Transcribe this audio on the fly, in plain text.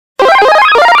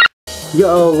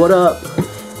Yo, what up?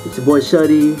 It's your boy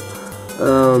shiiii.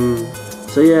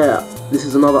 So yeah, this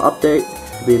is another update.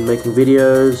 I've been making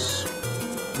videos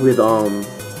with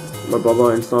my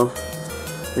brother and stuff,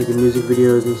 making music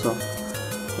videos and stuff.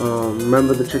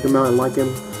 Remember to check him out and like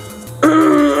him.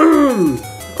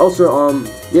 Also,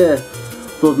 yeah,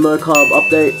 for the no carb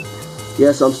update.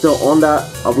 Yes, I'm still on that.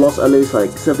 I've lost at least like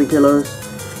 7 kilos.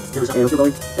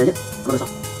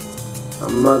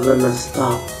 I'm not gonna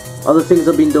stop. Other things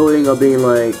I've been doing, I've been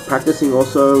like practicing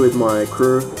also with my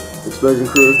crew, explosion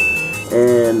crew,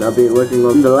 and I've been working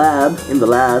on the lab,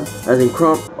 as in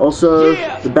Crump. Also,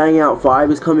 the Bang OUT5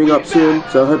 is coming up soon,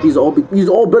 so I hope you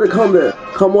all better come there.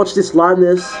 Come watch this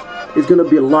liveness. It's gonna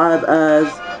be live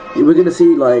as we're gonna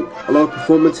see like a lot of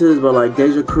performances by like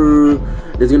Deja crew.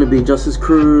 There's gonna be Justice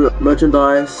crew,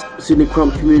 merchandise, Sydney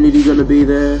Crump community gonna be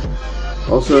there.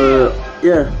 Also,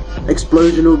 yeah,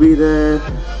 Explosion will be there.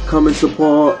 Come and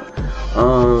support.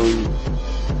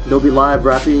 There'll be live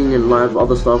rapping and live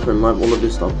other stuff and live all of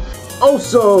this stuff.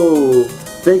 Also,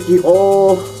 thank you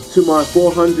all to my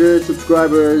 400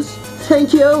 subscribers.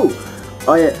 Thank you.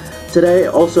 Oh yeah, today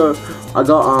also I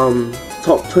got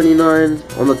top 29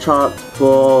 on the chart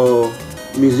for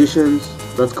musicians.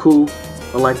 That's cool.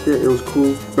 I liked it. It was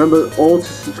cool. Remember all to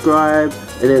subscribe,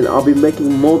 and then I'll be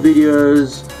making more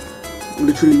videos.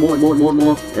 Literally more and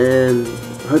more, and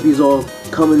I hope you all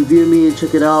come and view me and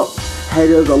check it out.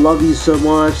 Haters, I love you so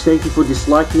much. Thank you for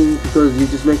disliking, because you're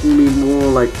just making me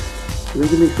more like, you're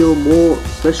making me feel more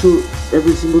special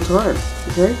every single time.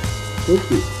 Okay, thank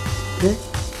you.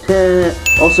 Okay.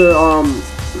 Also,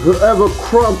 whoever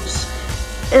crumps,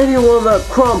 anyone that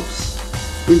crumps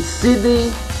in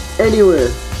Sydney,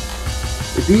 anywhere,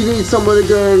 if you need someone to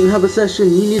go and have a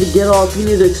session, you need to get off, you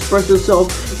need to express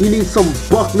yourself, you need some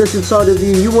buckness inside of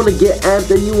you, you want to get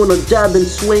amped and you want to jab and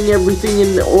swing everything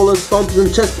and all the stomps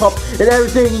and chest pop and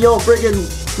everything in your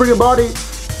friggin' body,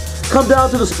 come down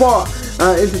to the spot,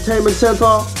 entertainment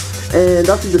center, and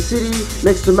that's in the city,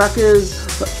 next to Macca's,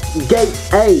 gate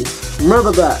A.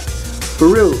 Remember that, for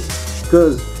real,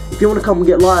 because if you want to come and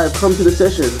get live, come to the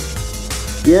session.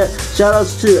 Yeah, shout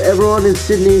outs to everyone in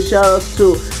Sydney, shout outs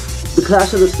to the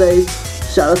Clash of the States,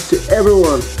 shout outs to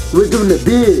everyone. We're doing it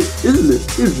big, isn't it?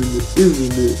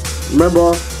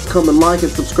 Remember, come and like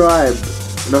and subscribe.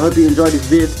 And I hope you enjoyed this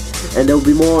vid, and there'll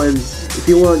be more. And if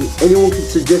you want, anyone can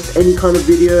suggest any kind of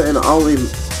video, and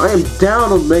I am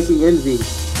down on making anything.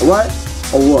 Alright?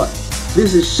 Or what?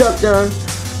 This is Shutdown,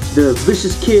 the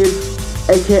vicious kid,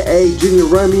 aka Junior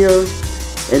Romeo,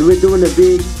 and we're doing it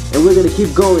big, and we're gonna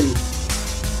keep going.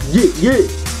 Yeah.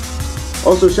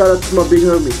 Also, shout out to my big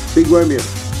homie, Big Romeo.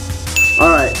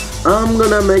 Alright, I'm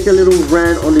gonna make a little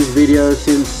rant on this video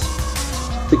since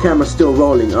the camera's still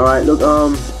rolling. Alright, look,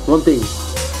 one thing.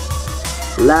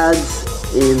 Lads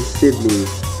in Sydney.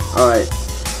 Alright.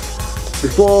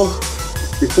 Before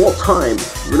time,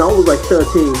 when I was like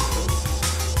 13.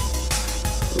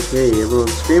 Okay,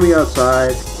 everyone's screaming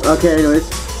outside. Okay, anyways.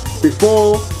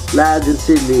 Before lads in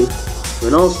Sydney,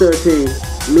 when I was 13,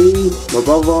 me, my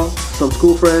brother, some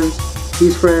school friends,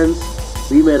 his friends,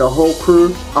 we made a whole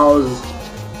crew. I was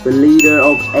the leader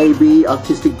of AB,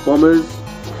 Artistic Bombers,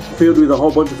 filled with a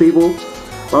whole bunch of people.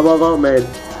 My brother made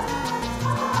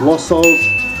Lost Souls,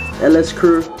 LS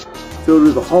crew, filled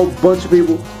with a whole bunch of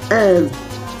people. And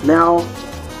now,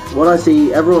 what I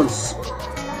see, everyone's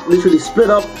literally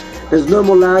split up. There's no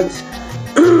more lads.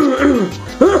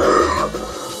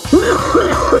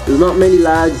 There's not many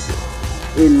lads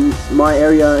in my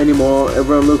area anymore.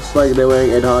 Everyone looks like they're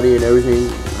wearing Ed Hardy and everything.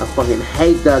 I fucking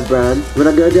hate that brand. When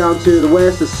I go down to the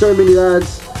west, there's so many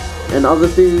lads and other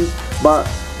things, but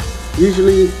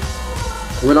usually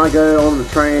when I go on the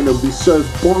train, it'll be so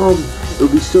bomb, it'll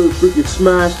be so freaking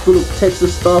smashed, full of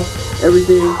Texas stuff,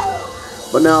 everything.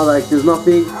 But now, like, there's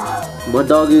nothing. My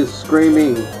dog is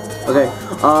screaming. Okay,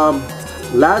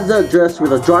 lads that dress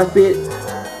with a dry fit,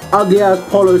 ugly ass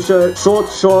polo shirt,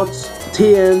 shorts,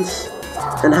 TNs,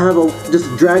 and have just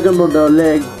a dragon on their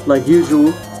leg like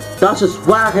usual. That's just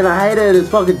whack, and I hate it. It's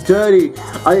fucking dirty.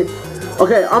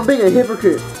 Okay, I'm being a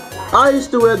hypocrite. I used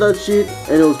to wear that shit,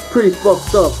 and it was pretty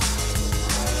fucked up.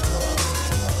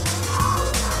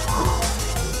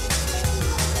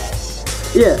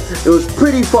 Yeah, it was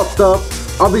pretty fucked up.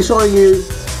 I'll be showing you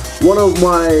one of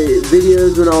my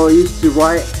videos when I used to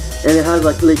write, and it has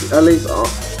like at least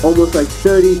almost like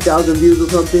 30,000 views or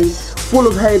something, full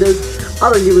of haters. I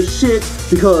don't give a shit,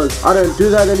 because I don't do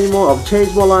that anymore. I've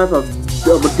changed my life. I'm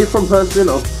a different person.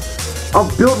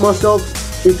 I've built myself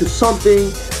into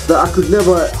something that I could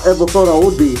never ever thought I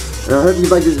would be. And I hope you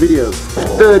like this video.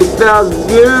 30,000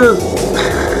 views.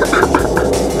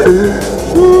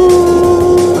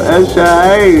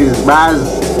 ESHAY, man.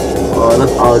 Oh,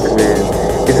 that's ugly, man.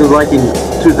 This was like in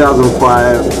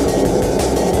 2005.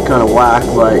 Kind of whack,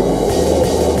 but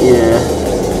yeah.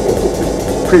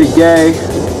 Pretty gay.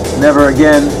 Never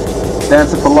again.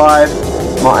 Dancing for life.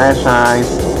 My ESHAYs.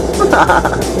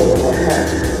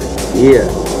 Yeah.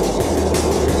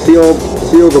 See all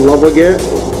the love I get?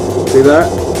 See that?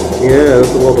 Yeah, that's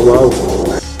a lot of love.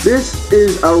 This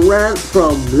is a rant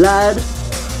from Lad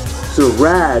to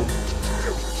Rad.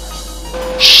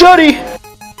 Shuddy!